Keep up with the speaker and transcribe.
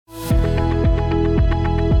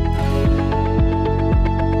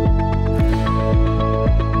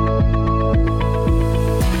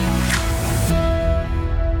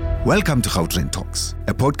Welcome to Gautrain Talks,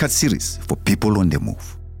 a podcast series for people on the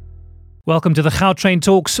move. Welcome to the Gautrain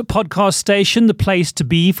Talks podcast station, the place to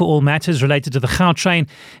be for all matters related to the Gautrain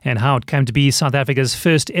and how it came to be South Africa's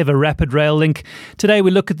first ever rapid rail link. Today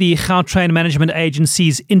we look at the Gautrain Management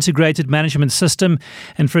Agency's integrated management system,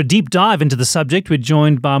 and for a deep dive into the subject we're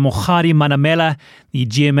joined by Mokgadi Manamela, the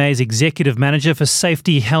GMA's Executive Manager for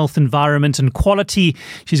Safety, Health, Environment and Quality.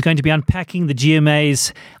 She's going to be unpacking the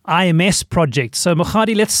GMA's IMS project. So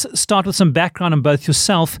Mokgadi, let's start with some background on both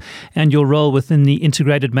yourself and your role within the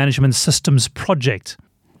Integrated Management Systems project.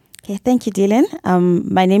 Okay, thank you, Dylan.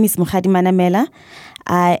 My name is Mokgadi Manamela.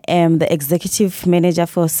 I am the Executive Manager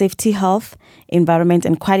for Safety, Health, Environment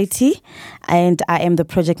and Quality, and I am the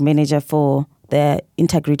Project Manager for the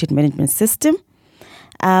Integrated Management System.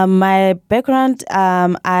 My background,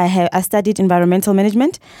 I studied environmental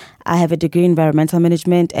management. I have a degree in environmental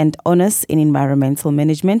management and honors in environmental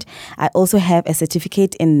management. I also have a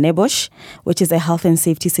certificate in NEBOSH, which is a health and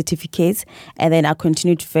safety certificate. And then I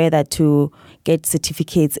continued further to get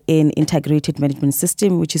certificates in integrated management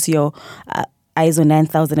system, which is your ISO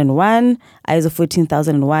 9001, ISO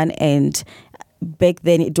 14001, and back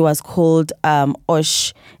then it was called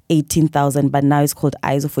OSH 18,000, but now it's called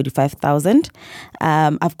ISO 45,000.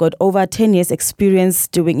 I've got over 10 years experience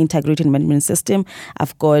doing integrated management system.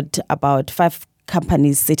 I've got about 5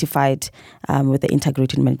 companies certified with the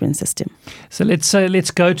integrated management system. So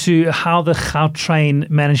let's go to how the Gautrain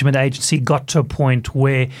Management Agency got to a point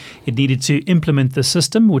where it needed to implement the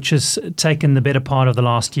system, which has taken the better part of the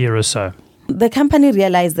last year or so. The company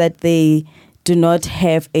realized that they do not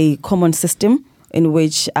have a common system in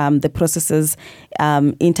which the processes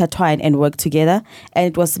intertwine and work together. And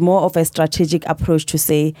it was more of a strategic approach to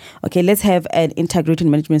say, okay, let's have an integrated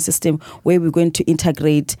management system where we're going to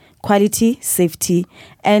integrate quality, safety,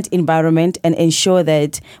 and environment and ensure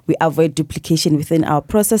that we avoid duplication within our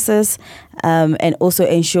processes and also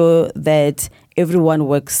ensure that everyone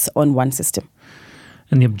works on one system.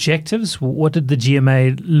 And the objectives, what did the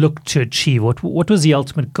GMA look to achieve? What was the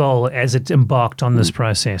ultimate goal as it embarked on this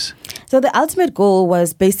process? So the ultimate goal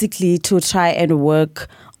was basically to try and work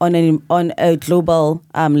on a global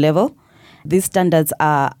level. These standards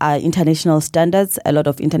are international standards. A lot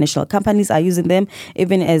of international companies are using them,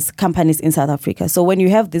 even as companies in South Africa. So when you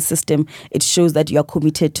have this system, it shows that you are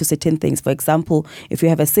committed to certain things. For example, if you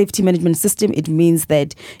have a safety management system, it means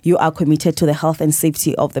that you are committed to the health and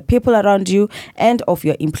safety of the people around you and of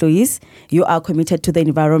your employees. You are committed to the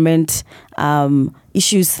environment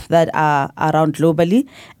issues that are around globally.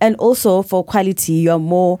 And also for quality, you are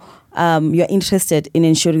more you're interested in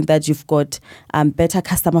ensuring that you've got better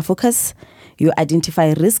customer focus, you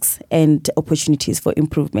identify risks and opportunities for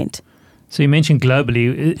improvement. So you mentioned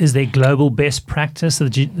globally. Is there global best practice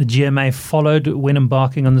that the GMA followed when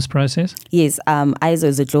embarking on this process? Yes, ISO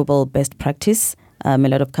is a global best practice. A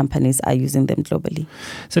lot of companies are using them globally.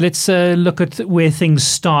 So let's look at where things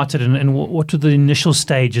started and what were the initial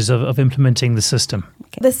stages of implementing the system.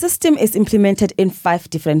 Okay. The system is implemented in 5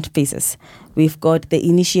 different phases. We've got the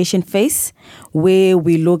initiation phase where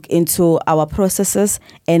we look into our processes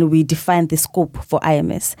and we define the scope for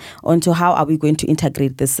IMS onto how are we going to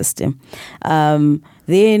integrate this system.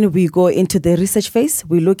 Then we go into the research phase.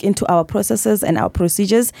 We look into our processes and our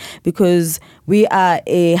procedures because we are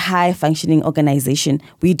a high-functioning organization.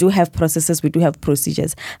 We do have processes, we do have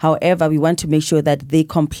procedures. However, we want to make sure that they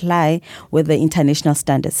comply with the international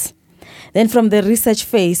standards. Then from the research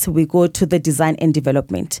phase, we go to the design and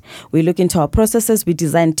development. We look into our processes. We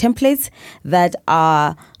design templates that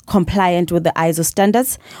are compliant with the ISO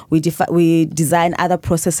standards. We design other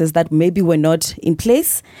processes that maybe were not in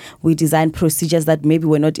place. We design procedures that maybe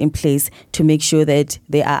were not in place to make sure that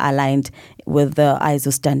they are aligned with the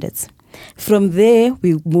ISO standards. From there,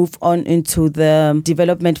 we move on into the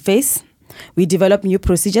development phase. We develop new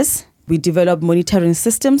procedures. We develop monitoring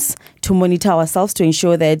systems to monitor ourselves to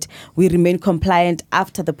ensure that we remain compliant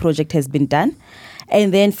after the project has been done.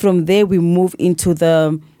 And then from there, we move into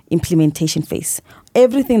the implementation phase.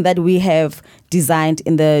 Everything that we have designed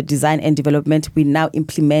in the design and development, we now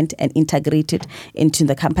implement and integrate it into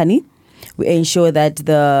the company. We ensure that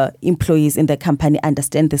the employees in the company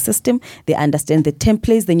understand the system, they understand the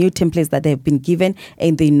templates, the new templates that they have been given,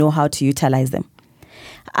 and they know how to utilize them.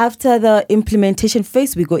 After the implementation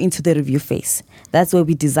phase, we go into the review phase. That's where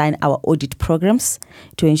we design our audit programs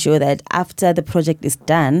to ensure that after the project is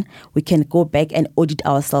done, we can go back and audit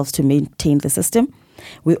ourselves to maintain the system.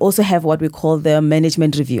 We also have what we call the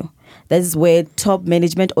management review. That is where top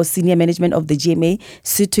management or senior management of the GMA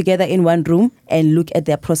sit together in one room and look at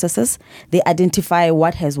their processes. They identify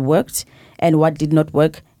what has worked and what did not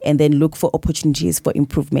work, and then look for opportunities for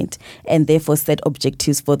improvement, and therefore set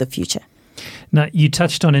objectives for the future. Now, you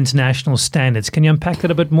touched on international standards. Can you unpack that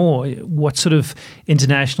a bit more? What sort of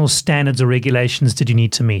international standards or regulations did you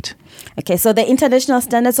need to meet? Okay, so the international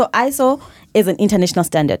standards, so ISO is an international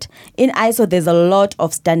standard. In ISO, there's a lot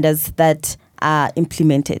of standards that are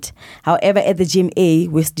implemented. However, at the GMA,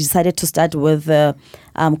 we decided to start with the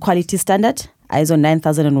quality standard, ISO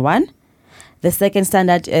 9001. The second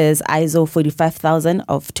standard is ISO 45000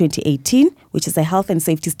 of 2018, which is a health and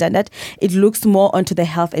safety standard. It looks more onto the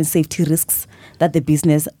health and safety risks that the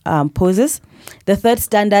business poses. The third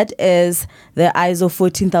standard is the ISO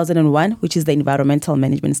 14001, which is the environmental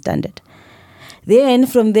management standard. Then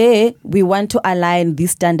from there, we want to align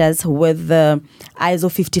these standards with the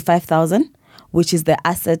ISO 55000, which is the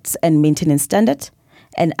assets and maintenance standard,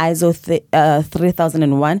 and ISO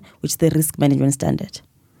 3001, which is the risk management standard.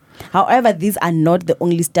 However, these are not the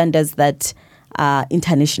only standards that are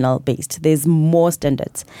international based. There's more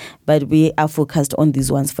standards, but we are focused on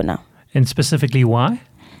these ones for now. And specifically why?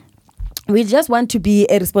 We just want to be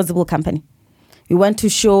a responsible company. We want to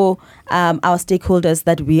show our stakeholders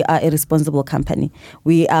that we are a responsible company.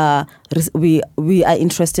 We are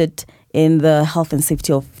interested in the health and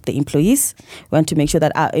safety of the employees. We want to make sure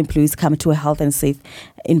that our employees come to a health and safe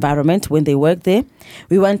environment when they work there.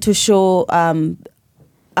 We want to show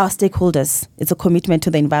our stakeholders, it's a commitment to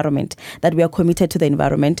the environment, that we are committed to the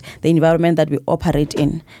environment that we operate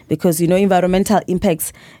in. Because, environmental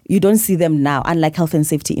impacts, you don't see them now, unlike health and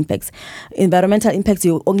safety impacts. Environmental impacts,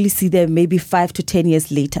 you only see them maybe 5 to 10 years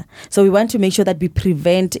later. So we want to make sure that we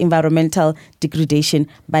prevent environmental degradation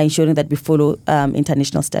by ensuring that we follow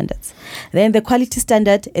international standards. Then the quality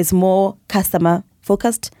standard is more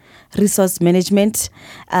customer-focused, resource management,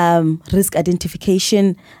 risk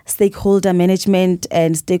identification, stakeholder management,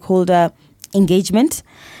 and stakeholder engagement.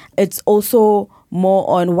 It's also more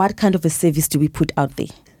on what kind of a service do we put out there.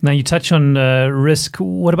 Now, you touch on risk.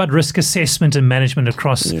 What about risk assessment and management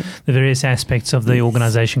across the various aspects of the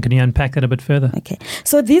organization? Can you unpack that a bit further? Okay.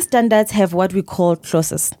 So these standards have what we call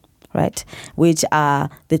clauses, right, which are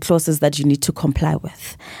the clauses that you need to comply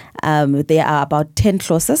with. There are about 10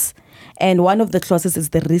 clauses. And one of the clauses is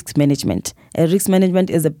the risk management. Risk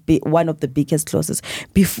management is one of the biggest clauses.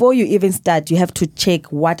 Before you even start, you have to check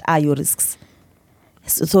what are your risks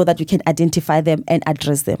so that you can identify them and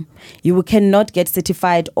address them. You cannot get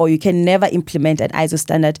certified, or you can never implement an ISO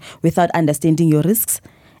standard without understanding your risks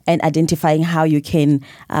and identifying how you can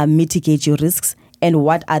mitigate your risks and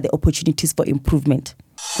what are the opportunities for improvement.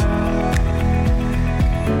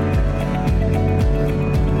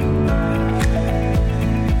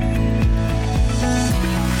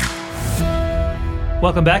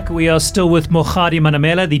 Welcome back. We are still with Mokgadi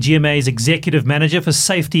Manamela, the GMA's Executive Manager for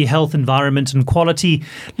Safety, Health, Environment and Quality,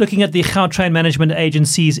 looking at the Gautrain Management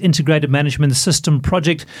Agency's Integrated Management System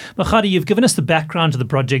project. Mokgadi, you've given us the background to the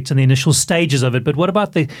project and the initial stages of it, but what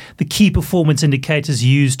about the key performance indicators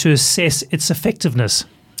used to assess its effectiveness?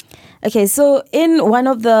 Okay, so in one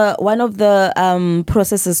of the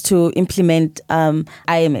processes to implement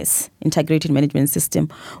IMS, Integrated Management System,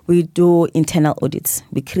 we do internal audits.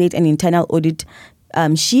 We create an internal audit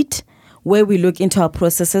sheet where we look into our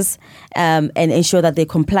processes and ensure that they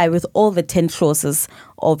comply with all the 10 clauses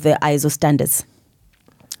of the ISO standards.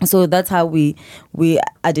 So that's how we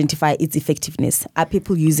identify its effectiveness. Are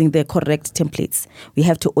people using the correct templates? We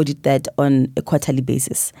have to audit that on a quarterly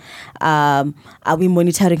basis. Are we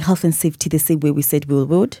monitoring health and safety the same way we said we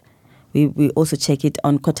would? We also check it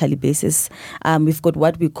on quarterly basis. We've got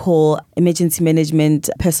what we call emergency management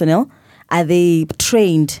personnel. Are they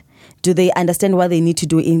trained? Do they understand what they need to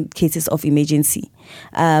do in cases of emergency?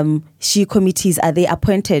 SHE committees, are they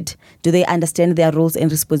appointed? Do they understand their roles and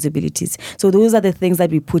responsibilities? So those are the things that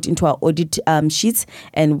we put into our audit sheets,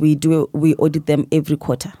 and we audit them every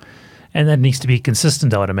quarter. And that needs to be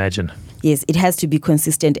consistent, I would imagine. Yes, it has to be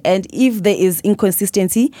consistent. And if there is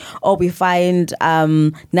inconsistency or we find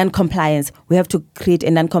non-compliance, we have to create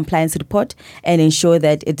a non-compliance report and ensure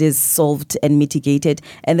that it is solved and mitigated.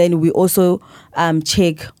 And then we also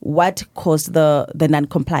check what caused the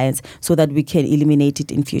non-compliance so that we can eliminate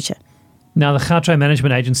it in future. Now, the Gautrain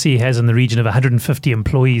Management Agency has in the region of 150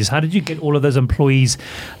 employees. How did you get all of those employees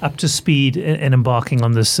up to speed and embarking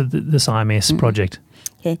on this IMS project?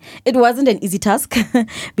 Okay. It wasn't an easy task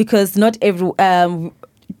because not every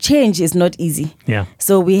change is not easy. Yeah.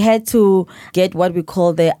 So we had to get what we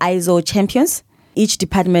call the ISO champions. Each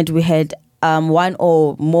department we had one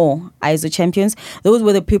or more ISO champions. Those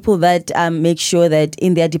were the people that make sure that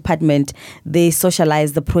in their department they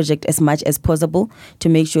socialize the project as much as possible to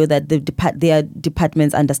make sure that their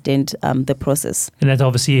departments understand the process. And that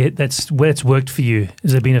obviously, that's where it's worked for you.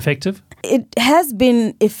 Has it been effective? It has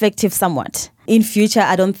been effective somewhat. In future,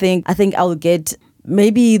 I think I'll get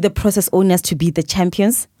maybe the process owners to be the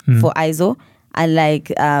champions for ISO,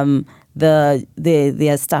 unlike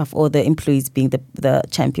their staff or the employees being the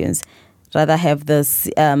champions. Rather have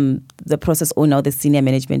the process owner or the senior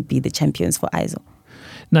management be the champions for ISO.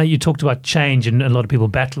 Now, you talked about change, and a lot of people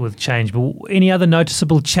battle with change, but any other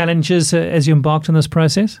noticeable challenges as you embarked on this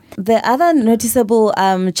process? The other noticeable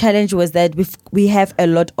challenge was that we have a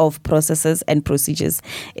lot of processes and procedures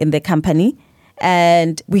in the company.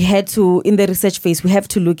 And we had to, in the research phase, we have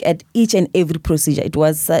to look at each and every procedure. It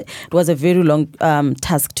was a very long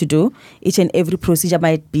task to do. Each and every procedure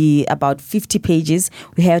might be about 50 pages.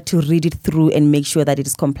 We had to read it through and make sure that it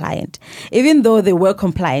is compliant. Even though they were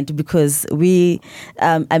compliant, because the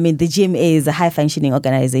GMA is a high-functioning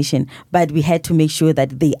organization, but we had to make sure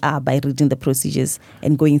that they are by reading the procedures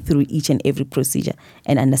and going through each and every procedure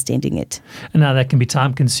and understanding it. And now that can be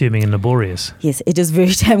time-consuming and laborious. Yes, it is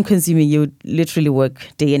very time-consuming. You literally work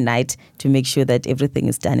day and night to make sure that everything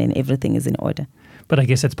is done and everything is in order. But I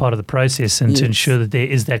guess that's part of the process, and to ensure that there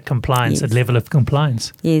is that compliance, that level of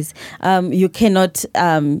compliance. Yes. You cannot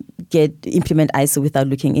implement ISO without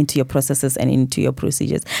looking into your processes and into your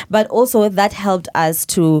procedures. But also that helped us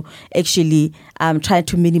to actually try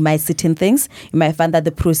to minimize certain things. You might find that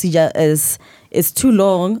the procedure is too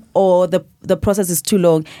long, or the process is too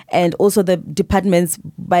long, and also the departments,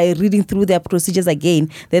 by reading through their procedures again,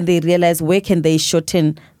 then they realize where can they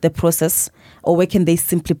shorten the process, or where can they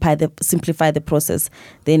simplify the process.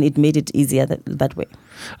 Then it made it easier that way.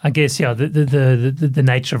 I guess, the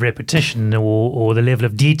nature of repetition or the level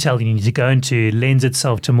of detail you need to go into lends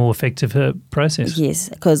itself to a more effective process. Yes,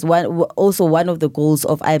 because one of the goals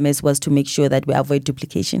of IMS was to make sure that we avoid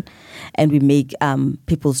duplication and we make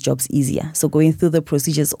people's jobs easier. So going through the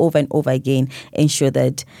procedures over and over again, ensure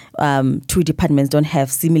that two departments don't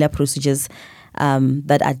have similar procedures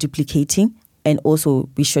that are duplicating. And also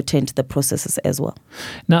we shortened the processes as well.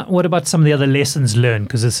 Now, what about some of the other lessons learned?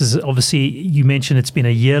 Because this is obviously, you mentioned it's been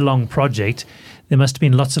a year-long project. There must have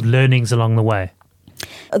been lots of learnings along the way.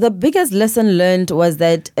 The biggest lesson learned was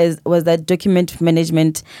that document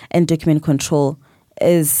management and document control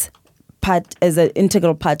is an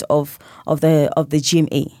integral part of the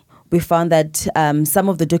GMA. We found that some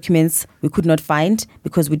of the documents we could not find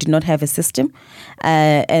because we did not have a system,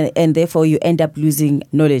 and therefore you end up losing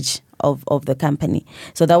knowledge of the company.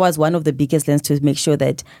 So that was one of the biggest lessons, to make sure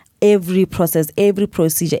that every process, every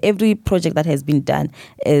procedure, every project that has been done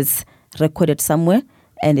is recorded somewhere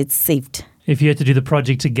and it's saved. If you had to do the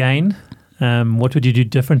project again, what would you do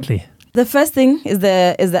differently? The first thing is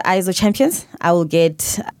the ISO champions. I will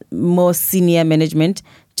get more senior management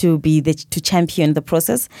to champion the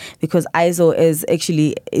process, because ISO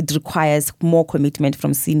it requires more commitment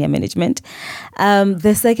from senior management.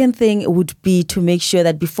 The second thing would be to make sure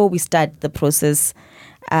that before we start the process,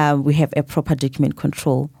 we have a proper document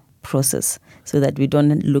control process so that we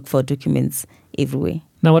don't look for documents everywhere.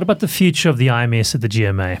 Now, what about the future of the IMS at the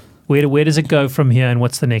GMA? Where does it go from here, and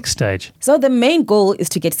what's the next stage? So the main goal is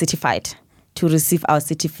to get certified, to receive our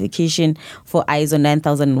certification for ISO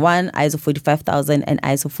 9001, ISO 45000, and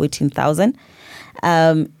ISO 14000.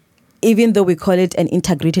 Even though we call it an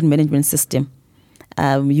integrated management system,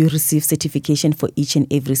 you receive certification for each and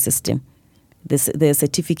every system. The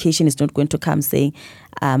certification is not going to come saying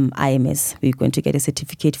IMS. We're going to get a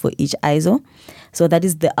certificate for each ISO. So that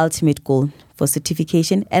is the ultimate goal for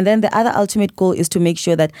certification. And then the other ultimate goal is to make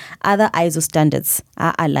sure that other ISO standards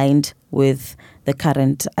are aligned with the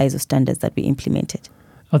current ISO standards that we implemented.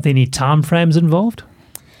 Are there any time frames involved?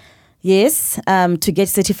 Yes. To get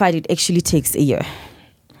certified, it actually takes a year.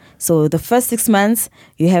 So the first 6 months,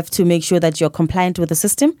 you have to make sure that you're compliant with the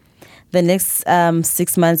system. The next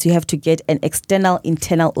 6 months, you have to get an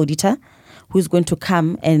internal auditor who's going to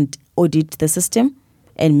come and audit the system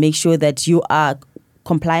and make sure that you are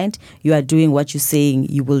compliant, you are doing what you're saying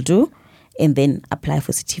you will do, and then apply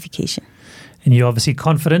for certification. And you're obviously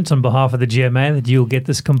confident on behalf of the GMA that you'll get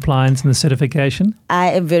this compliance and the certification?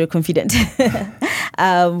 I am very confident.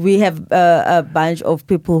 We have a bunch of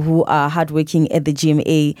people who are hardworking at the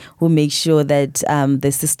GMA who make sure that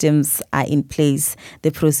the systems are in place,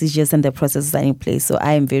 the procedures and the processes are in place. So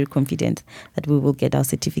I am very confident that we will get our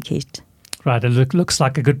certificate. Right, it looks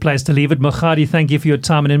like a good place to leave it. Mokgadi, thank you for your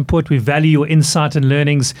time and input. We value your insight and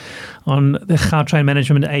learnings on the Gautrain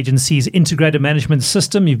Management Agency's integrated management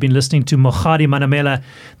system. You've been listening to Mokgadi Manamela,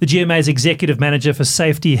 the GMA's Executive Manager for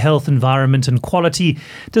Safety, Health, Environment and Quality,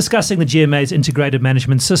 discussing the GMA's integrated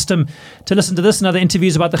management system. To listen to this and other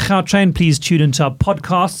interviews about the Gautrain, please tune into our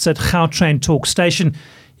podcasts at Gautrain Talk Station.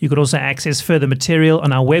 You could also access further material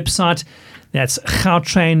on our website. That's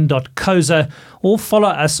gautrain.coza, or follow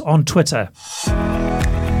us on Twitter.